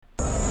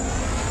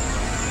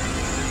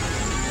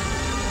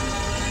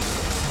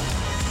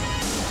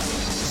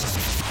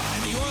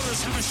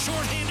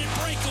shorthanded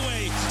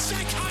breakaway.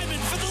 Zach Hyman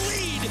for the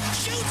lead.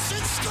 Shoots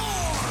and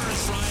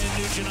scores. Ryan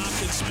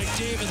Nugent-Hopkins,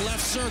 McDavid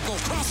left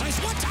circle. Cross ice.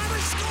 One-timer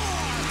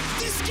score.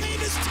 This game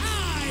is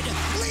tied.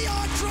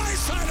 Leon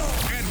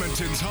Draisaitl.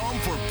 Edmonton's home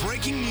for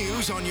breaking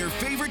news on your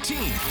favorite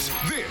teams.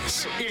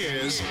 This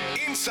is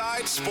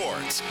Inside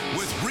Sports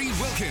with Reed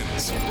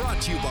Wilkins. Brought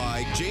to you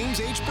by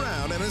James H.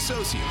 Brown and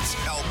Associates,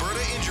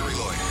 Alberta Injury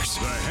Lawyers,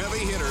 the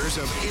heavy hitters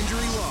of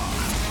injury law.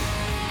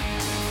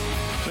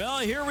 Well,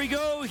 here we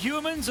go,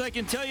 humans. I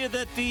can tell you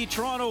that the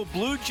Toronto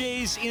Blue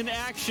Jays in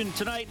action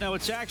tonight. Now,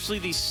 it's actually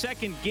the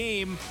second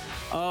game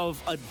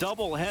of a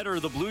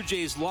doubleheader. The Blue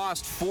Jays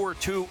lost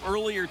 4-2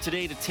 earlier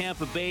today to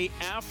Tampa Bay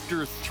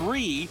after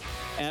 3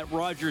 at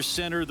Rogers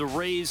Center. The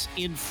Rays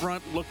in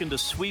front looking to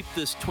sweep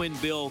this twin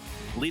bill,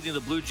 leading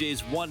the Blue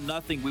Jays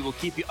 1-0. We will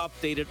keep you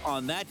updated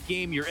on that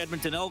game. Your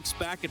Edmonton Elks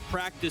back at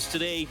practice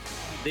today.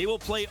 They will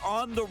play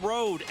on the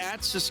road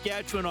at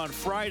Saskatchewan on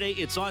Friday.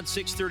 It's on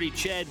 6:30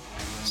 CHED,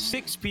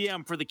 6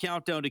 p.m. for the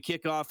countdown to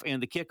kickoff,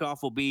 and the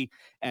kickoff will be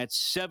at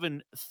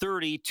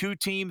 7:30. Two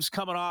teams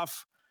coming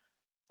off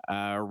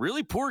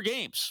really poor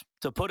games,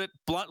 to put it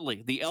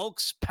bluntly. The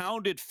Elks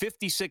pounded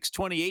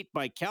 56-28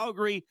 by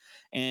Calgary,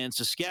 and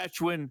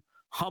Saskatchewan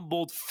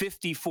humbled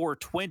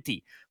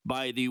 54-20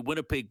 by the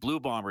Winnipeg Blue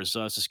Bombers.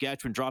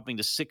 Saskatchewan dropping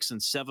to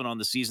 6-7 on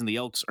the season. The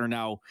Elks are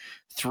now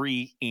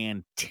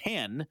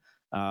 3-10.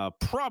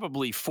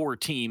 Probably 4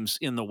 teams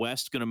in the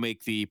West going to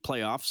make the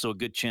playoffs, so a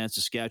good chance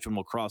Saskatchewan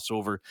will cross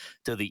over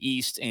to the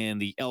East, and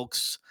the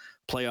Elks'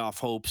 playoff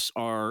hopes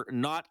are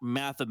not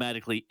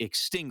mathematically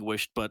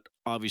extinguished, but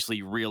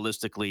obviously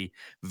realistically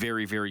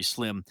very, very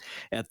slim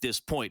at this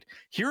point.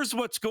 Here's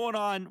what's going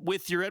on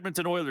with your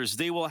Edmonton Oilers.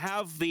 They will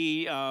have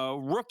the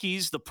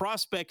rookies, the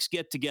prospects,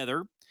 get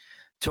together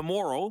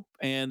tomorrow,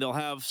 and they'll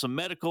have some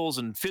medicals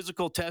and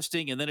physical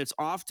testing, and then it's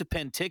off to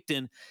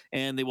Penticton,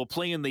 and they will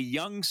play in the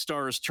Young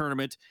Stars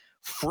tournament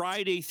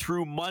Friday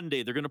through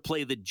Monday. They're going to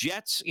play the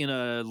Jets in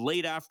a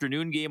late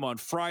afternoon game on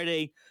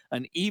Friday,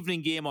 an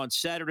evening game on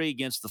Saturday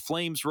against the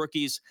Flames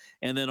rookies,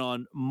 and then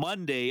on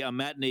Monday, a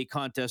matinee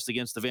contest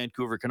against the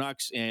Vancouver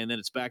Canucks, and then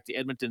it's back to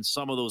Edmonton.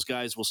 Some of those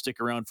guys will stick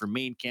around for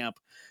main camp,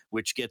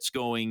 which gets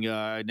going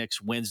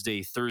next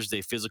Wednesday,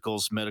 Thursday,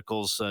 physicals,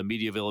 medicals,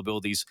 media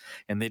availabilities,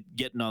 and then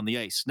getting on the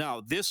ice.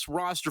 Now, this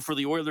roster for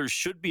the Oilers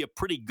should be a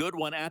pretty good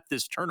one at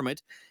this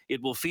tournament.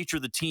 It will feature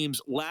the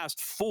team's last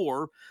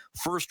 4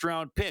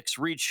 first-round picks.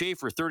 Reed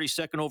Schaefer,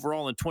 32nd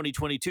overall in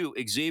 2022.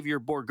 Xavier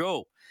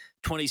Bourgault,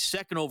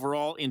 22nd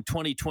overall in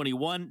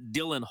 2021.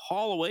 Dylan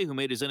Holloway, who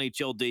made his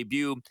NHL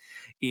debut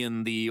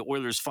in the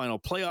Oilers' final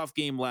playoff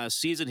game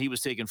last season. He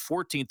was taken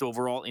 14th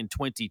overall in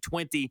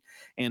 2020.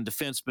 And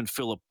defenseman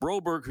Philip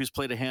Broberg, who's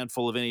played a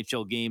handful of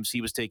NHL games,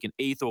 he was taken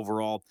 8th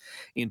overall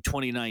in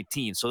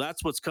 2019. So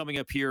that's what's coming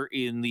up here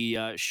in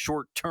the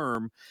short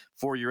term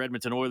for your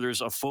Edmonton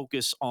Oilers. A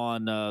focus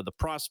on the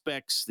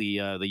prospects,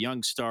 the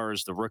young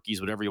stars, the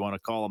rookies, whatever you want to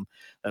call them.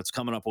 That's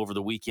coming up over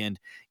the weekend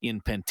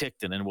in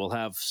Penticton. And we'll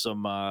have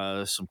some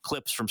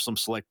clips from some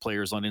select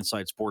players on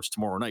Inside Sports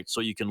tomorrow night,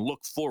 so you can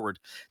look forward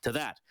to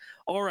that.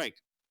 All right,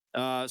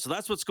 so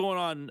that's what's going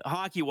on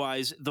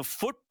hockey-wise. The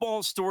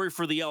football story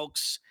for the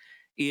Elks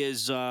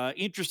is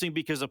interesting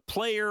because a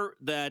player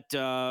that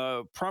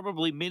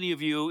probably many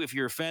of you, if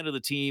you're a fan of the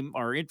team,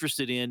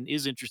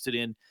 is interested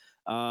in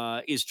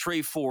is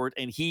Tre Ford,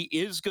 and he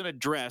is going to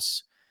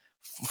dress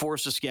for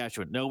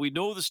Saskatchewan. Now, we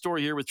know the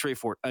story here with Tre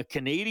Ford, a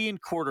Canadian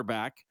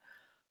quarterback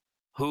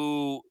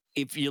who,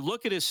 if you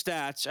look at his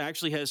stats,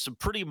 actually has some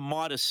pretty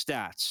modest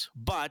stats.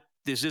 But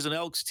this is an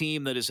Elks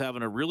team that is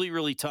having a really,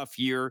 really tough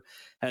year,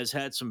 has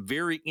had some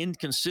very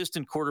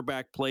inconsistent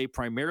quarterback play,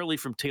 primarily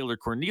from Taylor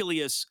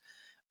Cornelius.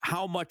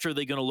 How much are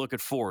they going to look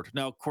at Ford?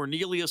 Now,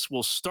 Cornelius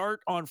will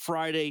start on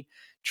Friday.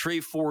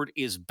 Tre Ford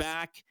is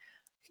back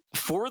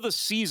for the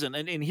season.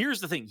 And here's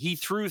the thing. He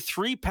threw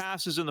 3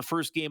 passes in the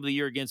first game of the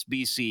year against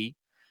BC.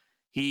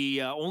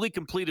 He only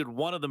completed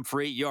one of them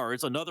for 8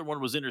 yards. Another one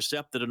was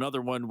intercepted.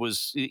 Another one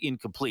was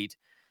incomplete.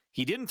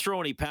 He didn't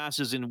throw any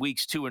passes in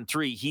weeks 2 and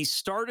 3. He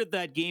started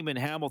that game in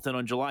Hamilton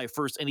on July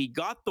 1st, and he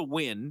got the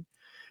win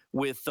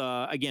with,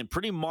 again,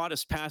 pretty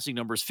modest passing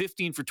numbers,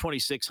 15 for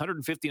 26,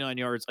 159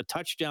 yards, a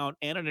touchdown,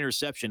 and an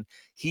interception.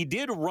 He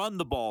did run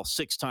the ball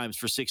 6 times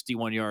for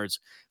 61 yards,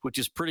 which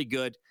is pretty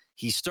good.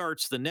 He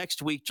starts the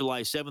next week,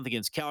 July 7th,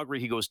 against Calgary.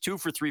 He goes 2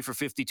 for 3 for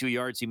 52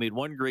 yards. He made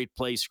one great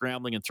play,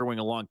 scrambling and throwing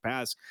a long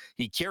pass.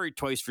 He carried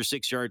twice for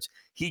 6 yards.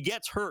 He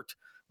gets hurt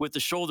with the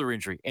shoulder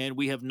injury, and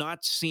we have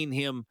not seen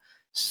him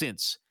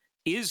since.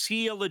 Is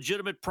he a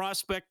legitimate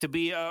prospect to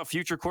be a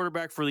future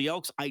quarterback for the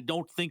Elks? I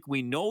don't think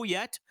we know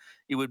yet.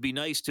 It would be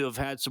nice to have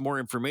had some more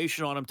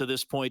information on him to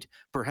this point.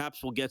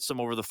 Perhaps we'll get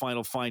some over the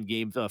final 5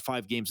 games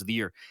of the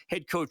year.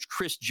 Head coach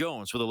Chris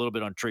Jones with a little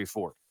bit on Tre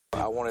Ford.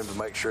 I want him to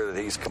make sure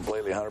that he's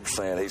completely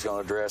 100%. He's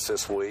going to dress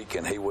this week,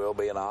 and he will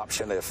be an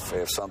option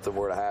if something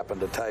were to happen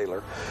to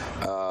Taylor.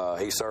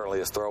 He certainly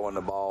is throwing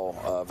the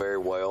ball very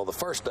well. The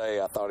first day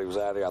I thought he was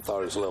out here, I thought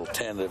he was a little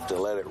tentative to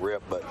let it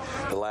rip, but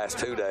the last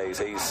 2 days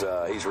he's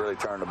really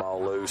turned the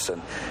ball loose,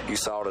 and you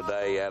saw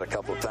today he had a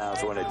couple of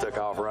times when he took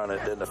off running,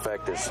 it didn't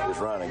affect his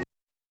running.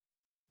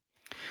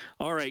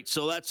 All right,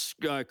 so that's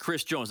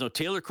Chris Jones. Now,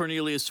 Taylor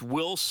Cornelius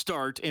will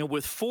start, and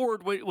with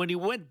Ford, when he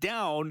went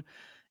down,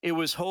 it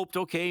was hoped,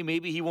 okay,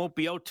 maybe he won't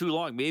be out too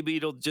long. Maybe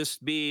it'll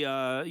just be,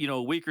 a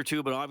week or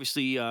two, but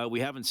obviously we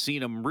haven't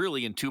seen him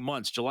really in 2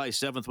 months. July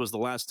 7th was the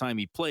last time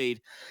he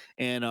played,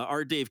 and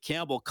our Dave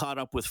Campbell caught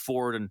up with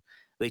Ford, and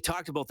they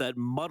talked about that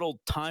muddled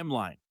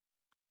timeline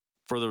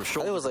for the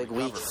shoulder. It was like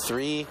week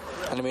 3,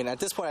 and I mean, at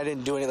this point, I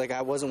didn't do anything. Like,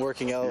 I wasn't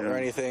working out or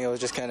anything. I was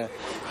just kind of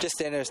just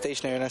standing there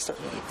stationary, and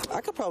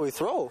I could probably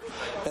throw.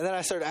 And then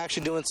I started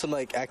actually doing some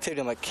like activity.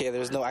 I'm like, okay,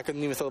 I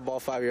couldn't even throw the ball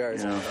 5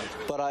 yards. Yeah.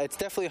 But it's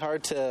definitely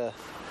hard to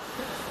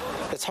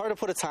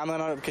put a timeline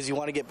on it because you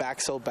want to get back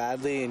so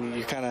badly, and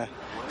you're kind of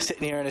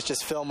sitting here and it's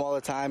just film all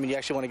the time, and you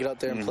actually want to get out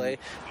there and play.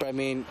 But I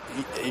mean,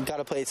 you got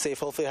to play it safe.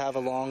 Hopefully, have a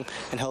long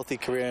and healthy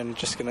career, and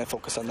just going to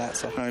focus on that.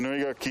 So I know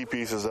you got key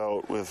pieces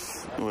out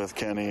with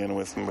Kenny and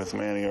with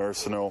Manny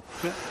Arsenault.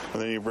 Yeah.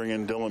 And then you bring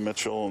in Dylan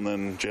Mitchell, and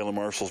then Jalen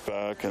Marshall's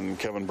back, and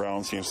Kevin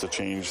Brown seems to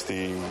change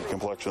the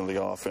complexion of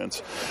the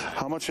offense.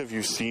 How much have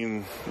you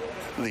seen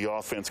the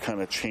offense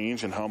kind of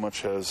change, and how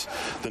much has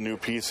the new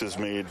pieces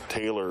made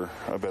Taylor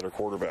a better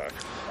quarterback?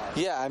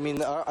 Yeah, I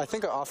mean, I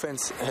think our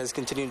offense has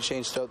continued to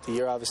change throughout the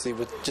year, obviously,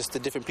 with just the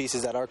different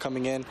pieces that are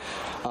coming in.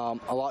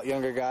 A lot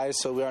younger guys,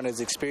 so we aren't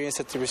as experienced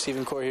at the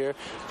receiving core here,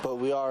 but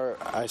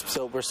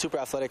we're super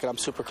athletic, and I'm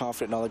super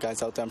confident in all the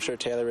guys out there. I'm sure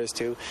Taylor is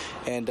too.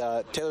 And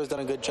Taylor's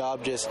done a good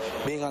job just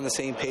being on the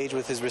same page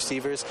with his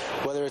receivers,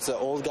 whether it's an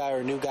old guy or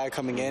a new guy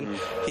coming in.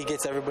 He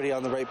gets everybody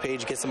on the right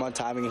page, gets them on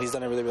timing, and he's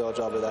done a really, really well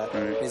job of that.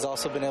 Right. He's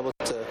also been able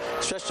to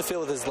stretch the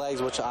field with his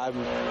legs, which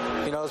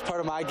it's part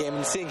of my game,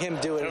 and seeing him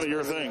do it is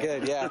your thing.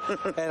 Good. Yeah.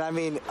 And I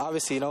mean,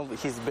 obviously,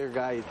 he's a bigger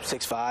guy,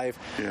 6'5".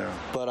 Yeah.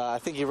 But I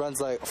think he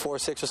runs like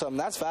 4.6 or something.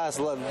 That's fast.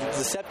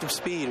 Deceptive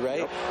speed, right?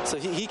 Yep. So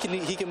he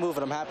can move,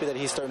 and I'm happy that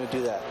he's starting to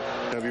do that.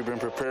 Have you been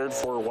prepared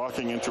for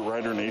walking into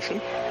Rider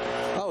Nation?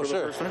 Oh,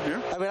 sure.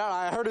 Yeah. I mean,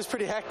 I heard it was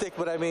pretty hectic,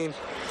 but I mean,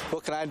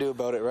 what can I do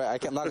about it,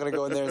 right? I'm not going to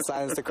go in there and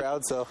silence the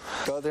crowd, so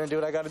go out there and do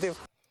what I got to do.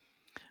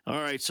 All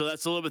right, so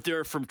that's a little bit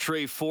there from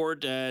Trey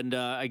Ford, and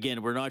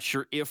again, we're not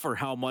sure if or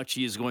how much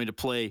he is going to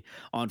play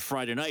on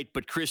Friday night,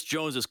 but Chris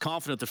Jones is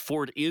confident that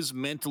Ford is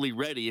mentally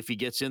ready if he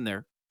gets in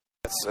there.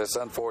 It's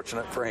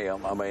unfortunate for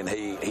him. I mean,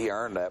 he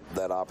earned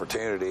that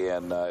opportunity,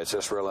 and it's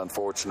just real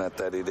unfortunate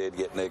that he did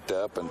get nicked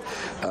up,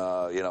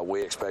 and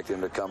we expect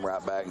him to come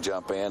right back and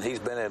jump in. He's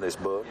been in his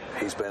book.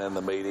 He's been in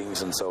the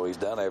meetings, and so he's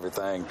done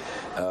everything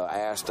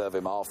asked of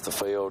him off the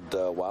field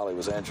while he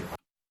was injured.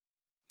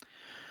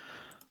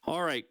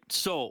 All right,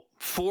 so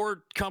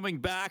Ford coming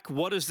back.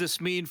 What does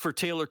this mean for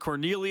Taylor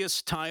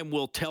Cornelius? Time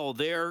will tell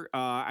there.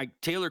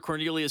 Taylor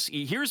Cornelius,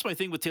 here's my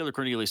thing with Taylor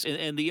Cornelius,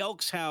 and the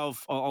Elks have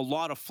a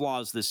lot of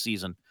flaws this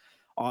season,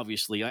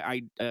 obviously.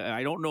 I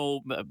don't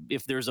know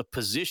if there's a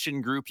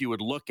position group you would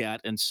look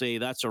at and say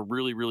that's a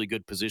really, really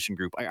good position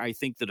group. I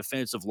think the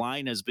defensive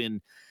line has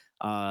been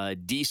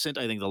decent.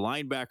 I think the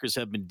linebackers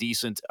have been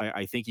decent.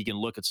 I think you can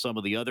look at some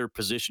of the other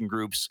position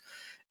groups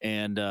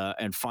and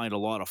find a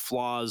lot of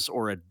flaws,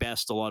 or at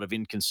best a lot of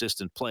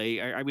inconsistent play.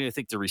 I mean, I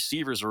think the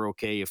receivers are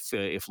okay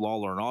if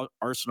Lawler and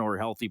Arsenault are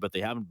healthy, but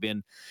they haven't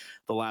been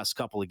the last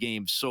couple of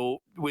games. So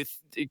with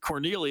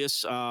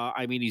Cornelius,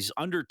 I mean, he's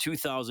under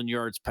 2,000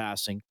 yards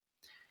passing.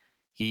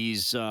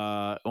 He's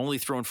only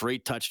thrown for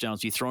 8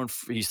 touchdowns. He's thrown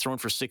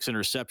for 6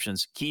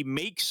 interceptions. He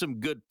makes some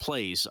good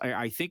plays.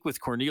 I think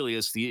with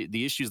Cornelius,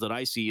 the issues that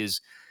I see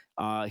is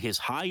his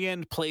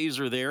high-end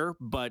plays are there,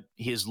 but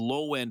his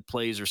low-end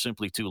plays are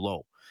simply too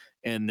low.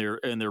 And they're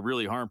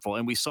really harmful.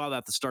 And we saw that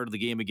at the start of the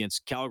game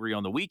against Calgary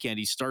on the weekend.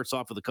 He starts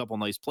off with a couple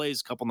nice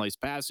plays, a couple nice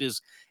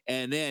passes,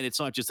 and then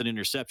it's not just an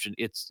interception;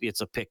 it's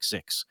a pick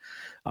six.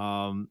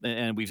 And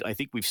I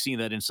think we've seen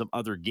that in some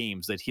other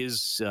games, that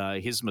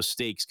his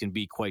mistakes can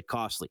be quite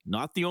costly.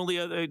 Not the only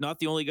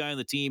guy on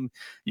the team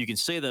you can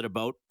say that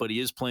about, but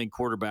he is playing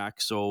quarterback.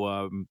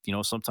 So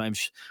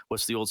sometimes,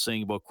 what's the old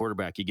saying about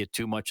quarterback? You get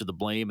too much of the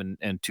blame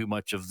and too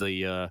much of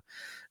the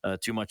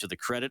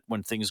credit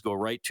when things go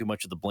right, too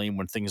much of the blame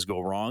when things go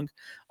wrong.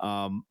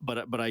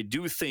 But I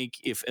do think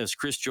as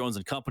Chris Jones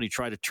and company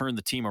try to turn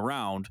the team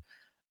around,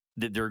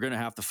 that they're going to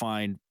have to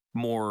find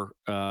more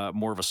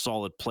of a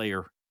solid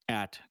player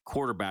at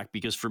quarterback,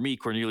 because for me,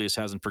 Cornelius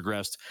hasn't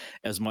progressed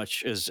as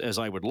much as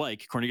I would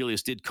like.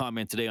 Cornelius did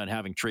comment today on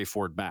having Trey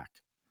Ford back.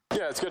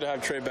 Yeah, it's good to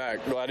have Trey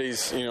back. Glad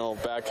he's,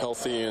 back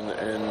healthy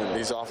and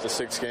he's off the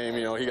 6th game.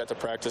 He got to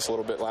practice a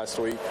little bit last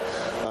week.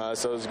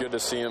 So it was good to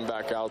see him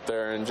back out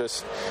there, and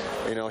just,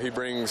 he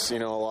brings, a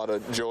lot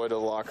of joy to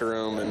the locker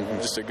room,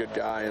 and just a good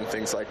guy and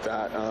things like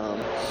that.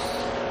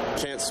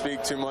 Can't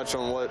speak too much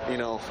on what,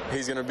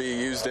 he's going to be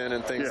used in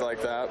and things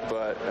like that,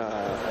 but,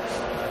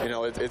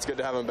 it's good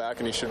to have him back,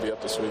 and he should be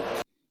up this week.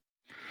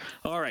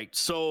 All right,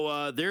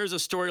 so there's a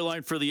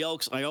storyline for the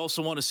Elks. I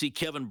also want to see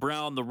Kevin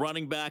Brown, the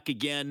running back,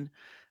 again.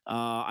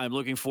 I'm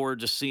looking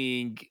forward to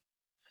seeing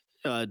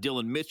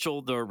Dylan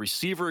Mitchell, the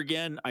receiver,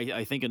 again.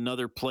 I think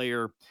another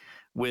player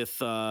with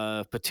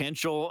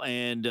potential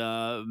and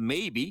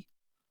maybe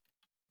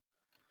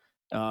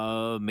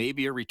a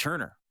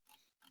returner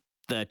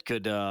that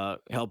could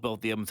help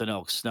out the Edmonton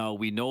Elks. Now,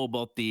 we know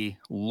about the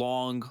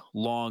long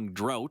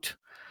drought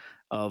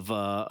of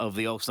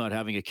the Elks not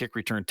having a kick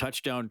return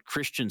touchdown.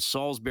 Christian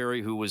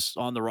Salisbury, who was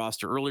on the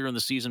roster earlier in the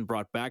season,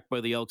 brought back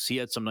by the Elks. He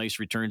had some nice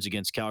returns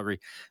against Calgary.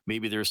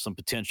 Maybe there's some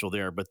potential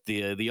there, but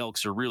the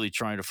Elks are really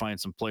trying to find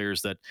some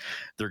players that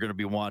they're going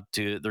to want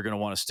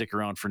to stick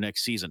around for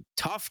next season.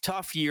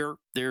 Tough year.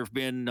 There have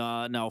been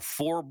now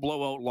 4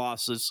 blowout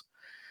losses.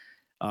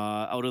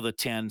 Out of the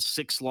 10,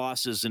 6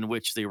 losses in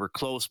which they were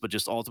close, but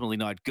just ultimately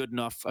not good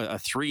enough. A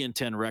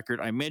 3-10 record.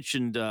 I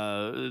mentioned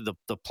the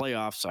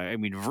playoffs. I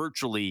mean,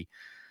 virtually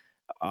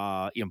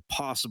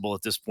impossible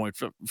at this point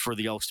for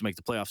the Elks to make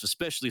the playoffs,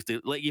 especially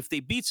if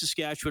they beat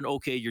Saskatchewan.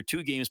 Okay, you're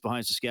 2 games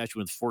behind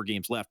Saskatchewan with 4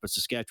 games left, but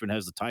Saskatchewan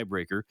has the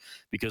tiebreaker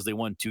because they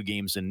won 2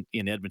 games in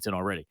Edmonton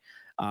already.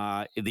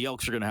 The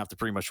Elks are going to have to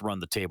pretty much run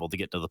the table to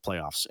get to the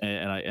playoffs,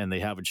 and they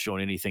haven't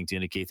shown anything to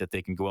indicate that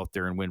they can go out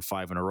there and win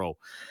 5 in a row.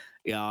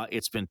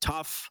 It's been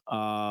tough.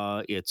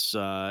 It's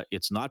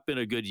not been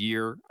a good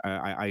year.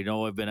 I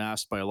know I've been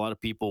asked by a lot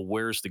of people,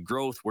 where's the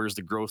growth? Where's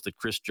the growth that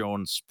Chris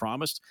Jones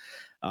promised?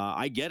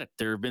 I get it.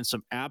 There have been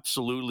some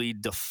absolutely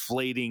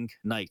deflating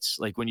nights.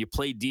 Like when you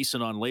play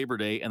decent on Labor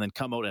Day and then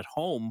come out at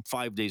home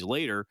 5 days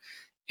later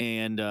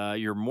and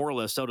you're more or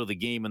less out of the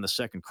game in the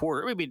second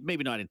quarter.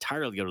 Maybe not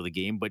entirely out of the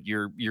game, but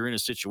you're in a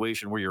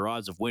situation where your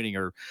odds of winning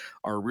are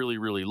really,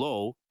 really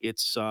low.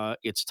 It's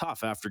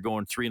tough after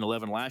going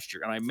 3-11 last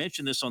year. And I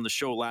mentioned this on the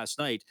show last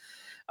night.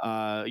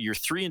 You're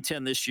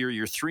 3-10 this year.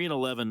 You're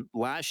 3-11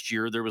 last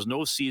year. There was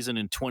no season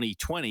in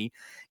 2020,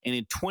 and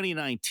in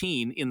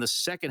 2019, in the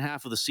second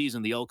half of the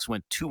season, the Elks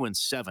went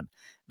 2-7.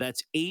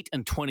 That's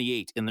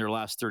 8-28 in their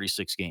last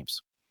 36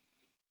 games.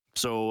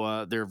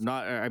 So they're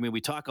not. I mean,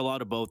 we talk a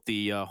lot about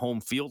the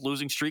home field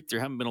losing streak. There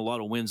haven't been a lot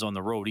of wins on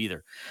the road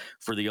either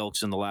for the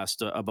Elks in the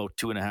last about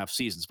 2.5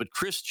 seasons. But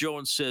Chris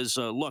Jones says,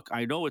 "Look,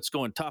 I know it's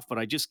going tough, but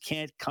I just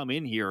can't come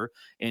in here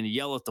and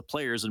yell at the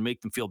players and make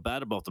them feel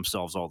bad about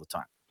themselves all the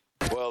time."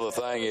 Well, the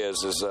thing is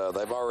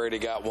they've already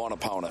got one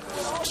opponent,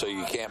 so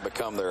you can't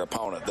become their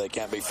opponent. They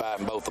can't be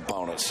fighting both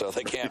opponents, so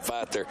they can't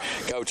fight their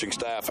coaching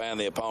staff and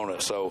the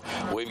opponent. So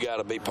we've got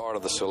to be part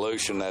of the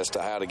solution as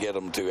to how to get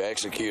them to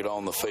execute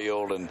on the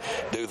field and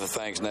do the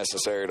things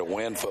necessary to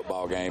win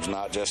football games,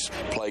 not just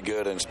play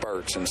good in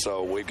spurts. And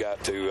so we've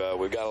got to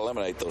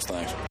eliminate those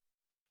things.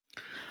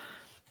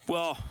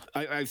 Well,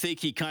 I think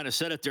he kind of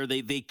said it there.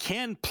 They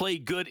can play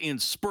good in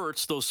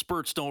spurts. Those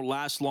spurts don't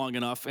last long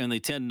enough, and they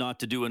tend not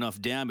to do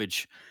enough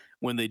damage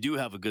when they do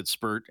have a good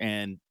spurt.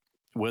 And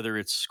whether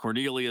it's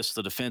Cornelius,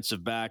 the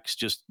defensive backs,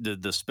 just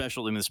the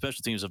special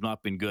teams have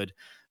not been good.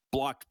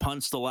 Blocked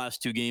punts the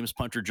last 2 games.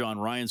 Punter John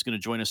Ryan's going to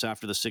join us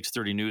after the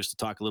 6:30 news to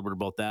talk a little bit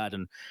about that,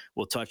 and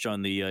we'll touch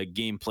on the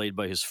game played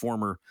by his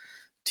former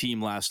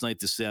team last night,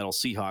 the Seattle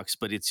Seahawks.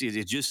 But it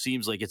just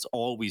seems like it's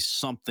always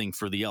something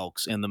for the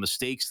Elks, and the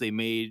mistakes they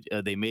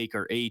make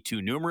are A,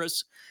 too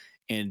numerous,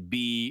 and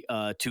B,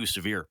 too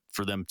severe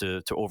for them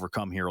to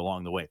overcome here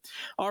along the way.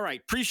 All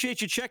right,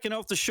 appreciate you checking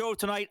out the show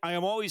tonight. I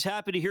am always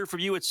happy to hear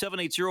from you at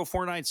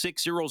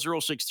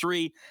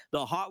 780-496-0063.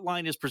 The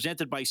hotline is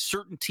presented by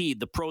CertainTeed,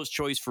 the pro's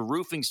choice for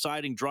roofing,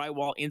 siding,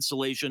 drywall,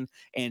 insulation,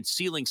 and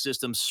ceiling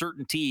systems.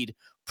 CertainTeed,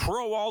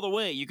 pro all the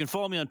way. You can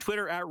follow me on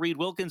Twitter at Reid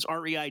Wilkins,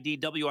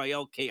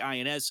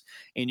 ReidWilkins,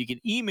 and you can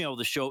email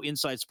the show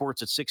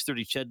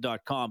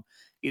insidesports@630ched.com.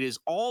 It is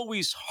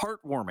always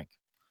heartwarming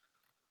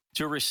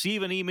to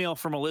receive an email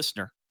from a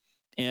listener.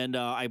 And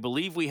I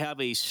believe we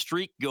have a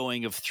streak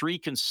going of 3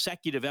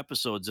 consecutive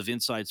episodes of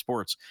Inside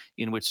Sports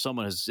in which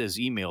someone has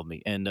emailed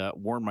me and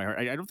warmed my heart.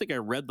 I don't think I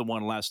read the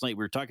one last night.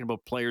 We were talking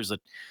about players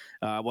that,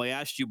 I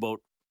asked you about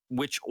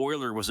which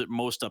Oiler was it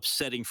most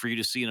upsetting for you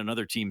to see in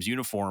another team's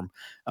uniform,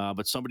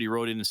 but somebody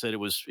wrote in and said it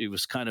was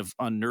kind of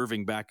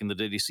unnerving back in the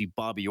day to see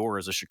Bobby Orr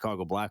as a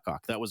Chicago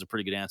Blackhawk. That was a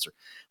pretty good answer.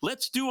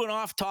 Let's do an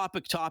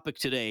off-topic topic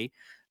today.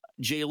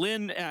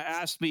 Jaylyn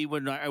asked me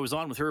when I was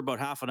on with her about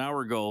half an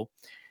hour ago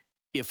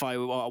if I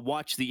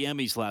watched the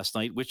Emmys last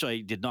night, which I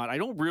did not. I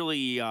don't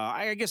really,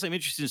 I guess I'm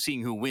interested in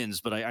seeing who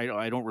wins, but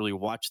I don't really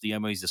watch the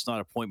Emmys. It's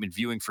not appointment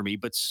viewing for me,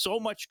 but so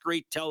much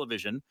great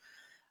television.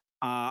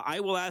 I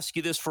will ask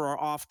you this for our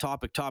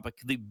off-topic topic.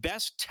 The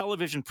best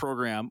television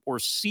program or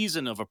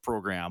season of a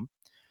program,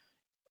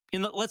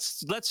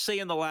 let's say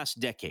in the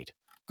last decade,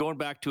 going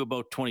back to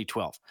about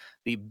 2012,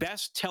 the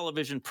best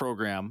television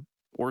program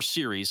or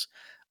series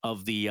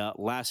of the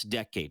last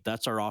decade.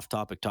 That's our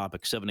off-topic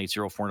topic,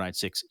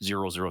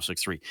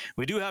 780-496-0063.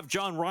 We do have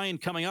John Ryan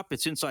coming up.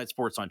 It's Inside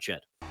Sports on Ched.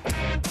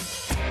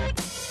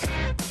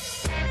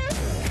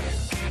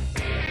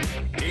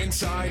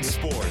 Inside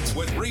Sports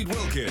with Reid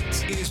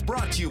Wilkins is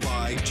brought to you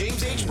by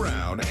James H.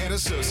 Brown and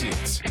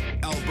Associates,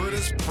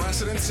 Alberta's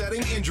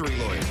precedent-setting injury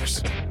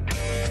lawyers.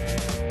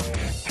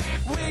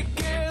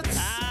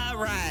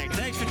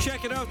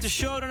 Checking out the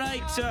show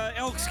tonight.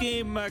 Elks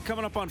game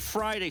coming up on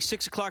Friday,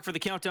 6 o'clock for the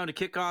countdown to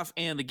kickoff,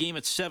 and the game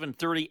at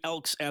 7:30.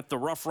 Elks at the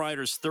Rough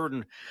Riders, third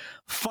and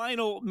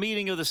final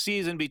meeting of the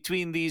season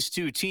between these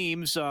two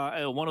teams.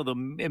 One of the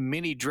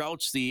mini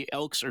droughts the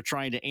Elks are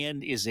trying to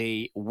end is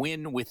a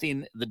win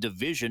within the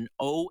division,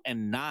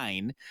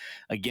 0-9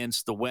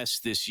 against the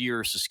West this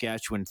year.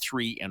 Saskatchewan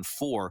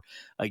 3-4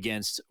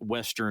 against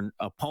Western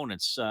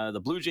opponents.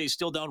 The Blue Jays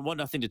still down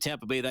 1-0 to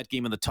Tampa Bay. That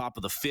game in the top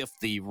of the fifth.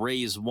 The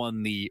Rays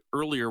won the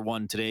earlier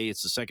one today.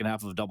 It's the second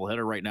half of a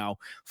doubleheader right now.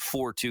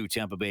 4-2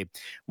 Tampa Bay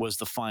was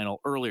the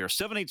final earlier.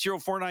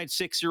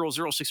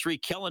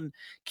 780-496-0063. Kellen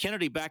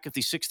Kennedy back at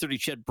the 630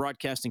 Ched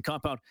Broadcasting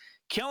Compound.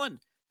 Kellen,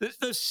 the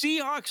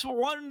Seahawks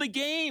won the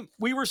game.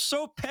 We were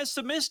so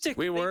pessimistic.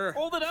 We were. They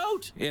pulled it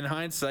out. In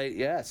hindsight,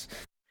 yes.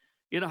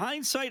 In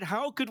hindsight,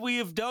 how could we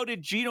have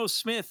doubted Geno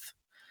Smith?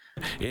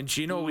 In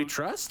Geno we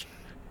trust?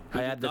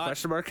 I had the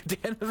question mark at the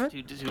end of it.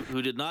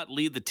 Who did not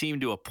lead the team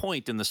to a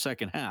point in the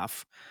second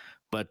half,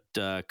 but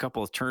a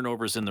couple of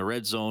turnovers in the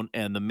red zone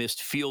and the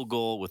missed field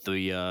goal with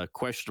the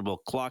questionable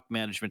clock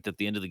management at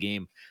the end of the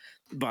game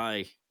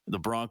by the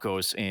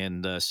Broncos,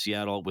 and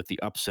Seattle with the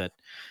upset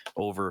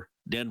over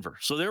Denver.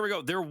 So there we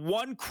go. They're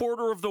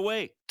 1/4 of the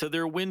way to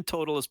their win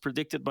total as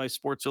predicted by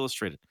Sports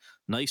Illustrated.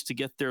 Nice to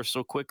get there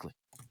so quickly.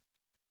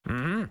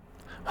 Mm-hmm.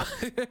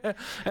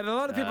 And a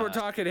lot of people were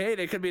talking, hey,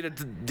 they could be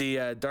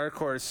the dark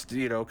horse,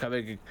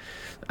 coming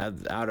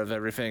out of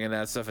everything and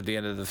that stuff at the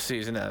end of the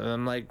season. And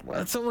I'm like,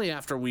 well, it's only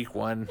after week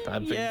one.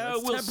 I'm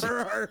thinking, let's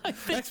temper our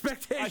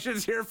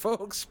expectations here,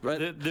 folks.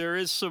 But there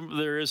is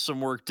some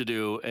work to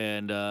do,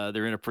 and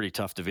they're in a pretty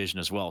tough division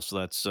as well. So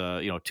that's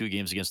 2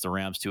 games against the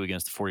Rams, 2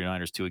 against the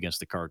 49ers, 2 against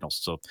the Cardinals.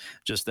 So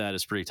just that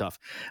is pretty tough.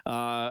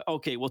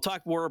 Okay, we'll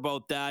talk more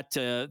about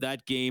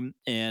that game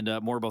and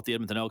more about the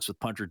Edmonton Elks with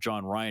punter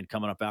John Ryan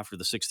coming up after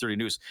the 6:30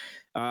 news.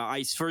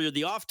 For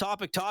the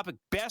off-topic topic,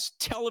 best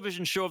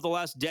television show of the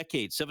last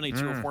decade,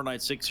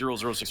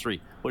 780-496-0063.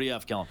 What do you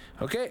have, Kellen?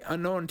 Okay,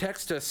 unknown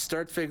text to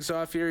start things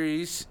off here.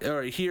 He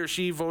or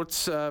she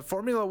votes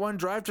Formula One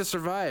Drive to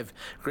Survive.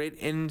 Great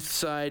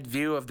inside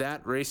view of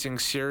that racing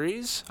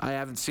series. I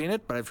haven't seen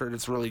it, but I've heard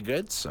it's really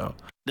good. So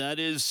that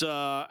is,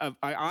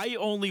 I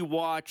only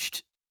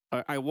watched.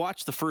 I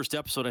watched the first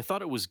episode. I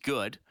thought it was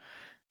good.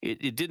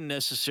 It didn't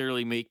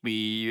necessarily make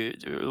me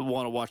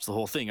want to watch the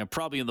whole thing. I'm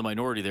probably in the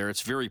minority there.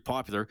 It's very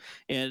popular,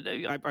 and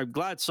I'm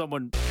glad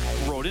someone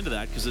wrote into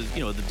that because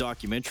the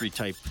documentary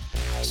type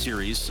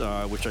series,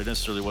 which I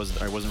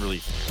wasn't really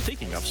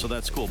thinking of. So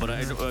that's cool. But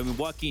I mean,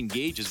 Joaquin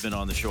Gage has been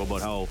on the show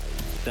about how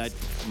that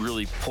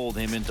really pulled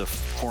him into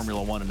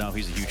Formula One, and now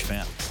he's a huge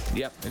fan.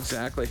 Yep,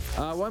 exactly.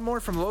 One more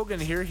from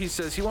Logan here. He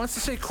says he wants to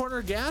say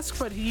Corner Gask,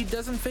 but he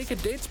doesn't think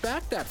it dates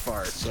back that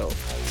far. So,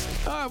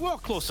 well,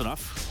 close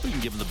enough. We can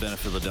give him the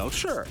benefit of the doubt.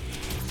 Sure.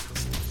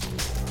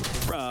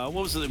 What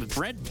was it?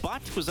 Brent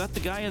Butt? Was that the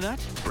guy in that?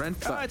 Brent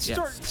Butt,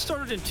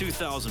 started in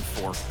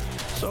 2004.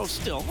 So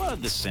still,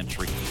 this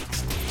century.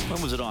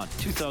 When was it on?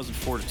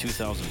 2004 to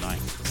 2009.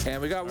 And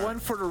we got one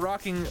for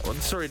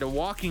The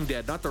Walking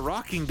Dead. Not The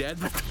Rocking Dead,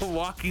 but The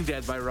Walking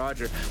Dead by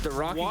Roger. The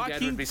Rocking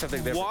Dead would be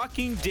something different.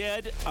 Walking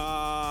Dead,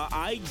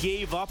 I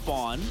gave up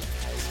on.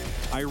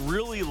 I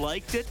really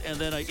liked it, and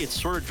then it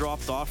sort of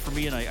dropped off for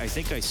me, and I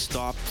think I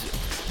stopped,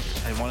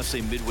 I want to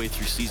say midway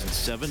through season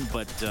 7,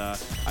 but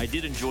I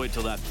did enjoy it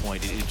till that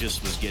point. It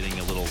just was getting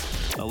a little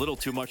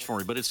too much for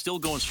me, but it's still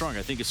going strong.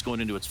 I think it's going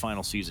into its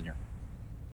final season here.